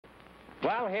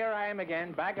Well, here I am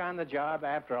again, back on the job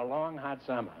after a long, hot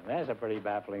summer. There's a pretty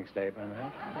baffling statement,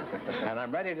 huh? And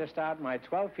I'm ready to start my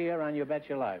 12th year on You Bet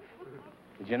Your Life.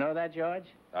 Did you know that, George?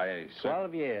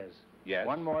 12 years. Yes.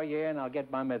 One more year and I'll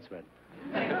get my mitzvah.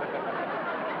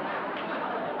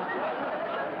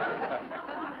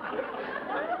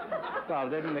 Well,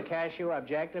 didn't the cashew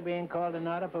object to being called a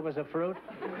nut if it was a fruit?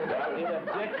 Well, it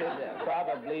objected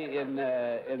probably in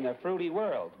the fruity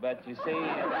world, but you see...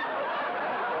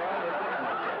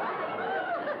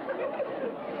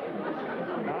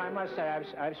 Well, I must say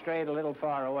I've strayed a little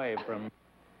far away from...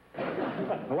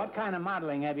 What kind of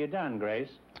modeling have you done,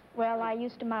 Grace? Well, I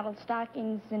used to model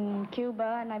stockings in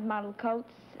Cuba, and I've modeled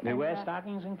coats. They wear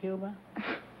stockings in Cuba?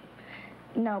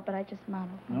 No, but I just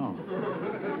modeled. No.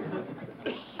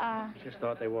 Just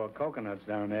thought they wore coconuts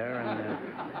down there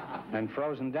and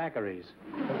frozen daiquiris.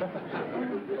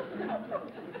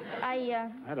 I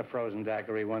had a frozen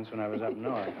daiquiri once when I was up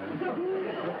north.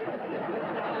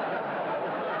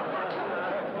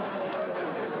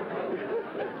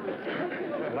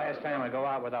 The last time I go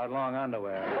out without long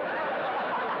underwear.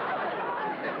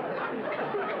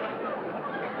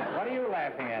 What are you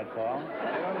laughing at, Paul?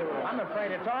 I'm afraid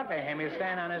to talk to him. He'll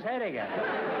stand on his head again.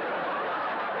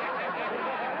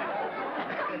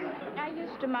 I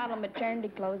used to model maternity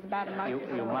clothes about a month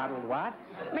ago. You modeled what?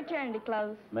 Maternity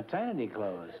clothes. Maternity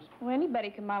clothes? Well, anybody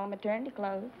can model maternity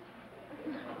clothes.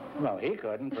 Well, he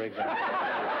couldn't, for example.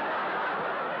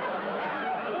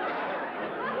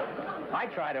 I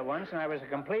tried it once, and I was a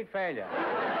complete failure.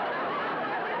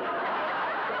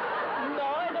 No,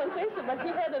 I don't think so, but he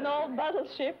had an old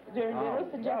battleship during the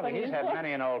Russian Japanese He's had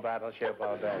many an old battleship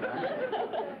all day. Huh?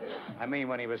 I mean,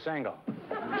 when he was single.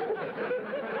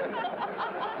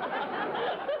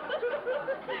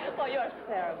 Oh, you're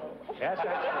terrible. Yes,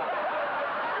 that's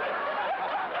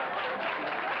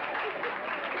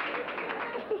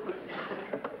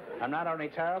I'm not only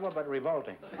terrible, but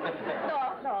revolting.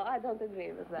 No, I don't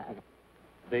agree with that.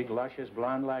 Big, luscious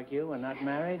blonde like you and not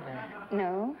married?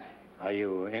 No, Are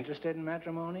you interested in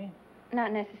matrimony?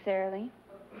 not necessarily.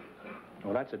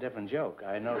 Well, that's a different joke.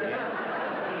 I know the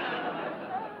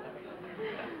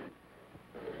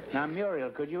Now, Muriel,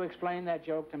 could you explain that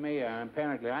joke to me?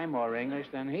 Apparently, I'm more English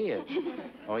than he is.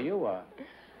 Or you are.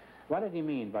 What did he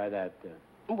mean by that?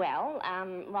 Well,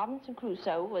 Robinson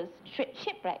Crusoe was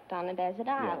shipwrecked on a desert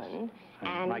island. Yes.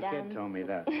 And my kid told me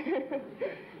that.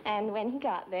 And when he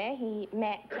got there, he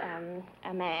met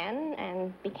a man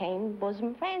and became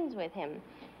bosom friends with him.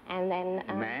 And then...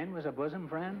 The man was a bosom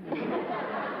friend?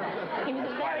 He was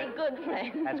a very good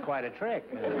friend. That's quite a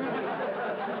trick.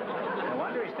 No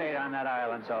wonder he stayed on that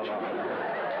island so long.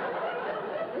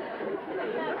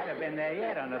 I'd have been there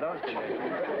yet under those conditions.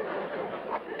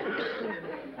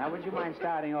 Now, would you mind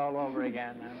starting all over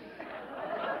again?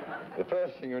 The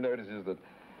first thing you'll notice is that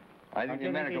I think the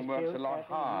American works a lot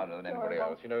harder than anybody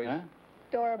else. You know, he's...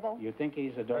 Adorable. You think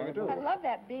he's adorable? I love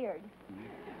that beard.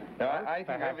 No, I think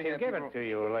perhaps he'll give it to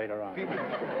you later on.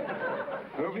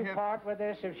 Would you part with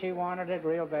this if she wanted it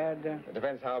real bad? It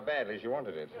depends how badly she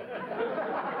wanted it.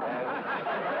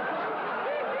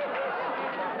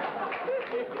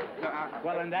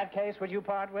 Well, in that case, would you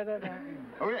part with it?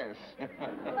 Oh, yes.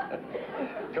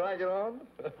 Shall I get on?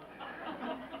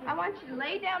 I want you to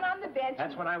lay down on the bench.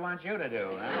 That's what I want you to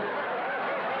do. Huh?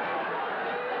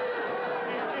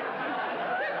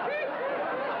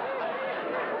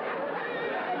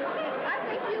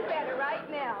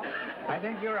 I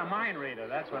think you're a mind reader.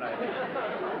 That's what I think.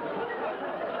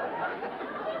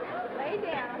 Lay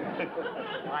down.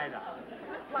 Lie down.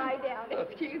 Lie down.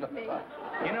 Excuse me.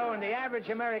 You know, in the average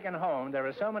American home, there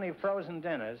are so many frozen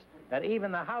dinners that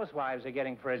even the housewives are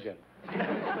getting frigid.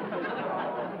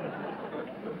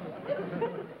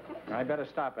 I better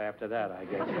stop after that, I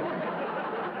guess.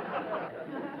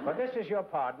 But this is your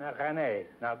partner, René.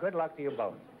 Now, good luck to you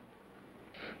both.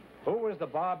 Who was the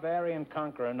barbarian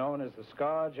conqueror known as the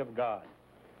Scourge of God?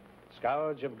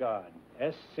 Scourge of God.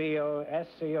 S-C-O-U-R-G-E.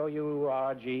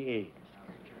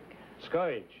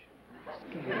 Scourge.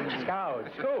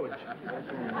 Scourge. Scourge.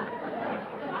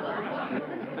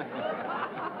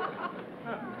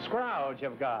 Scrouge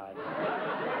of God.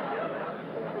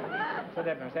 What's the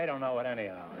difference? They don't know it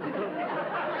anyhow.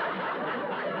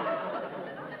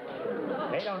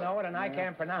 They don't know it, and I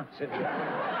can't pronounce it.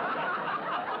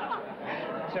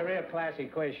 It's a real classy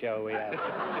quiz show we have.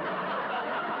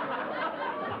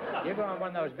 You go on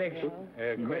one of those big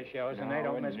quiz shows, and they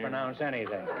don't mispronounce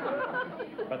anything.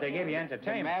 But they give you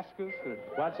entertainment. Damascus?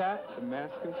 What's that?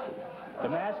 Damascus?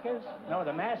 Damascus? No,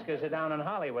 the Maskers are down in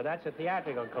Hollywood. That's a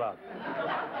theatrical club.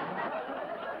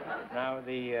 Now,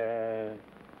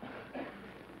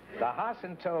 The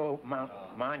Jacinto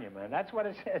Monument. That's what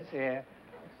it says here.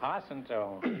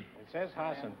 Jacinto. It says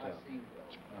Jacinto.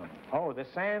 Oh, the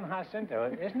San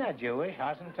Jacinto. Isn't that Jewish,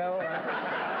 Jacinto?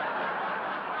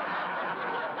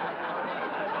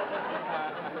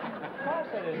 Of course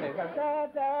it is. It goes, da,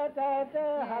 da, da,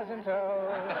 da, Jacinto.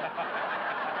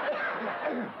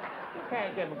 You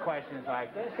can't give them questions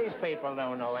like this. These people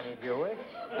don't know any Jewish.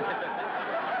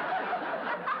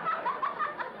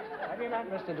 Have you met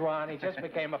Mr. Dwan? He just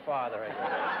became a father again.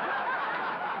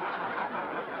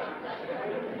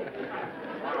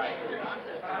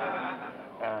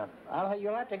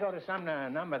 You'll have to go to some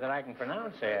number that I can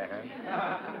pronounce here.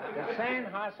 Huh? The San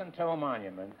Jacinto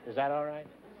Monument. Is that all right?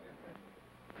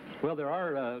 Well, there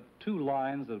are two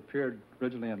lines that appeared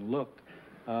originally in Look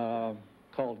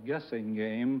called Guessing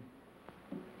Game.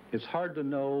 It's hard to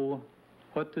know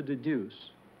what to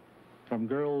deduce from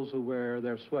girls who wear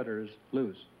their sweaters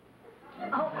loose.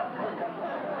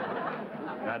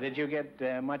 Now, did you get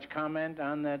much comment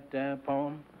on that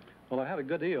poem? Well, I had a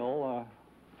good deal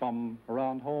from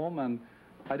around home, and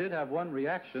I did have one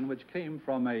reaction which came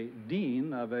from a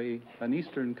dean of an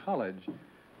Eastern college.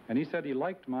 And he said he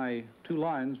liked my two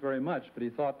lines very much, but he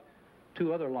thought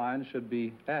two other lines should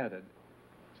be added.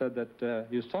 Said that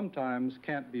you sometimes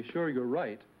can't be sure you're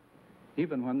right,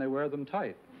 even when they wear them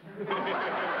tight.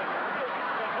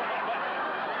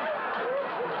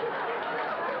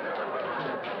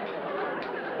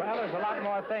 Well, there's a lot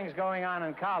more things going on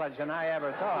in college than I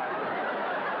ever thought.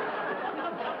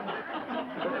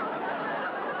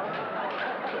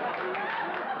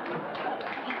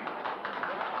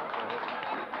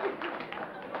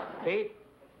 Pete,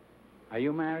 are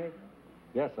you married?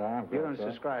 Yes, I am. You don't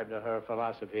subscribe to her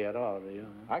philosophy at all, do you?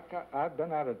 I've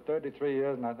been at it 33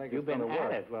 years, and I think You've it's going to work. been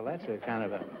at it. Well, that's a kind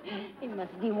of a... He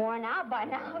must be worn out by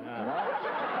now.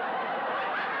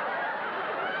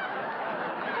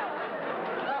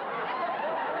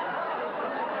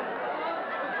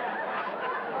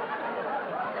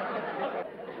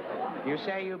 You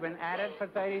say you've been at it for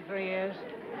 33 years?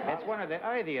 It's one of the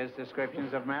earliest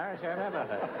descriptions of marriage I've ever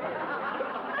heard.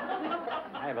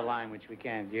 I have a line which we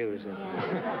can't use.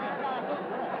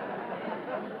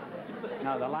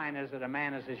 No, the line is that a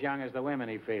man is as young as the women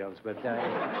he feels, but... That's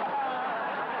going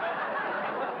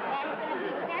to be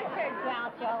censored,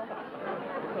 Groucho.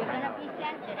 You're going to be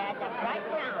censored as of right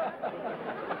now.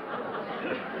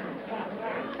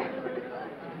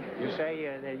 You say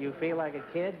that you feel like a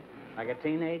kid? Like a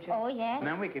teenager? Oh, yes. And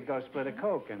then we could go split a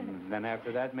Coke, and then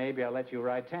after that, maybe I'll let you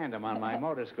ride tandem on my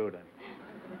motor scooter.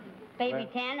 Baby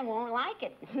Tana won't like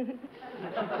it.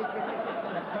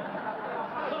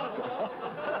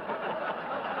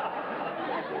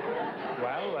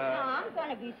 Well, No, I'm going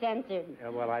to be censored.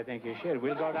 well, I think you should.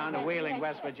 We'll go down to Wheeling,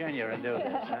 West Virginia and do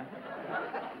this, huh?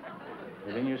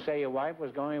 Didn't you say your wife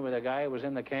was going with a guy who was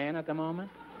in the can at the moment?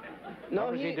 No,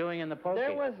 what was he doing in the pokey?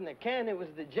 There wasn't a can, it was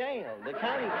the jail, the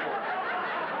county jail.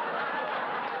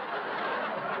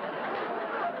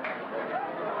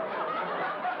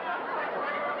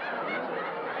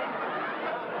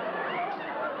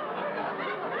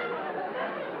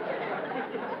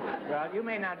 Well, you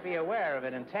may not be aware of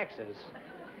it in Texas,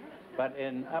 but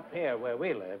up here where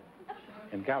we live,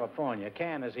 in California,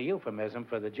 can is a euphemism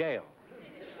for the jail.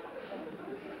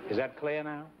 Is that clear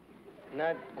now?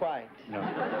 Not quite. No.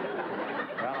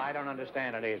 Well, I don't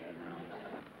understand it either.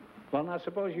 Well, now,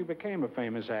 suppose you became a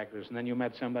famous actress and then you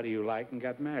met somebody you liked and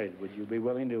got married. Would you be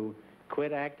willing to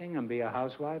quit acting and be a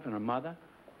housewife and a mother?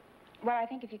 Well, I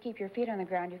think if you keep your feet on the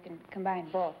ground, you can combine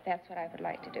both. That's what I would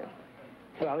like to do.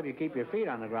 Well, if you keep your feet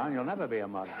on the ground, you'll never be a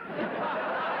mother.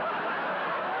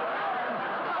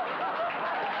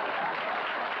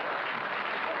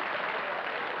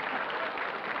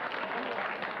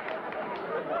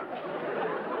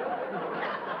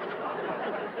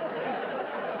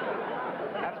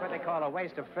 That's what they call a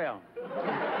waste of film.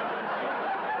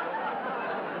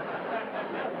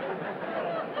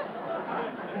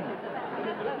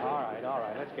 All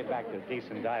right, let's get back to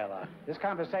decent dialogue. This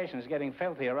conversation is getting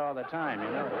filthier all the time, you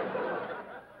know.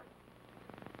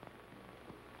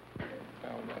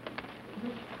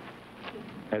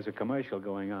 There's a commercial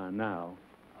going on now,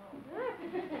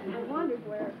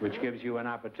 which gives you an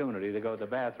opportunity to go to the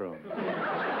bathroom.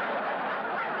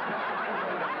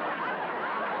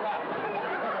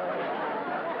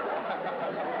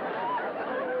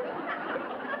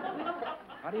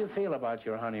 How do you feel about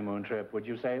your honeymoon trip? Would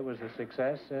you say it was a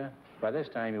success? By this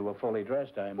time you were fully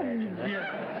dressed, I imagine. Huh?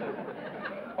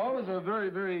 Yeah. Well, it was a very,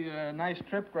 very nice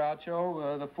trip,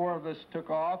 Groucho. The four of us took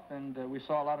off, and we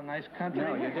saw a lot of nice country.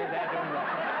 No, you did that during the...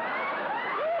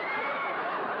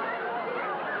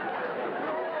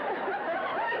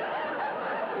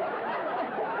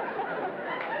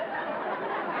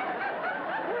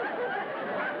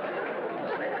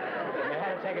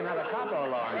 take another couple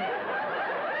along.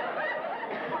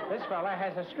 This fella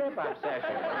has a strip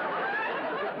obsession.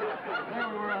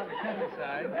 Well, we're on the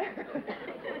countryside.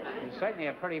 It's certainly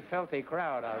a pretty filthy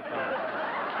crowd out there.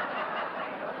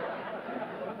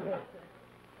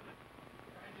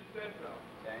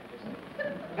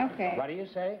 Okay. What do you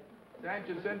say? San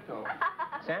Jacinto.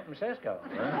 San Francisco.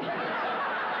 Huh?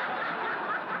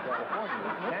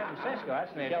 San Francisco,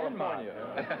 that's near California.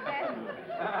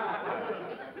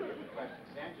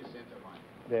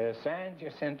 The San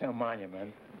Jacinto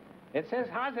Monument. It says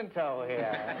Jacinto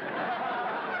here.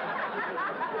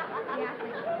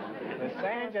 The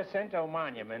San Jacinto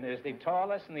Monument is the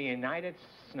tallest in the United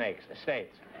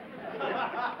States.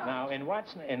 Now, in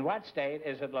what state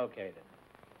is it located?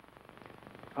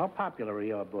 How popular are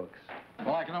your books?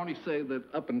 Well, I can only say that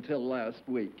up until last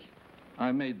week,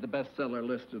 I made the bestseller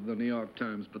list of the New York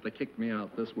Times, but they kicked me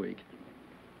out this week.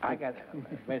 I got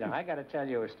to tell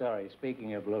you a story.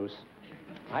 Speaking of loose,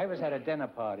 I was at a dinner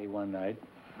party one night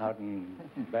out in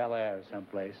Bel Air or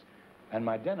someplace, and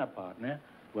my dinner partner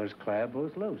was Claire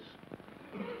Booth Luce.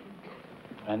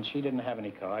 And she didn't have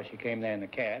any car. She came there in a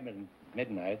cab, and at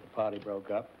midnight, the party broke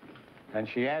up. And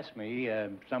she asked me,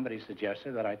 somebody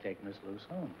suggested that I take Miss Luce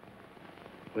home,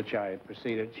 which I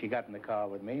proceeded. She got in the car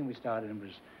with me, and we started. It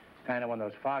was kind of one of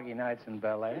those foggy nights in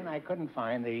Bel Air, and I couldn't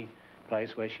find the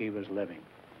place where she was living.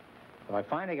 So I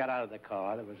finally got out of the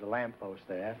car. There was a lamppost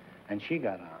there, and she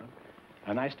got on.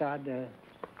 And I started to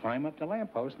climb up the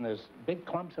lamppost, and there's big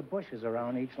clumps of bushes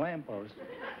around each lamppost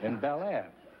in Bel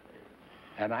Air.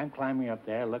 And I'm climbing up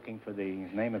there looking for the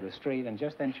name of the street, and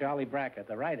just then Charlie Brackett,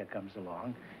 the writer, comes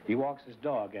along. He walks his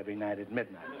dog every night at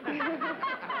midnight.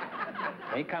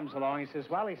 He comes along, he says,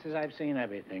 well, he says, I've seen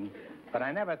everything, but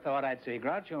I never thought I'd see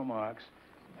Groucho Marx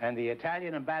and the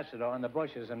Italian ambassador in the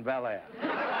bushes in Bel Air.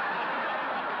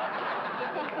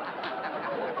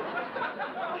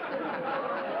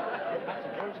 That's a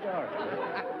true story.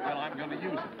 Well, I'm going to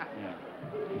use it.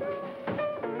 Yeah.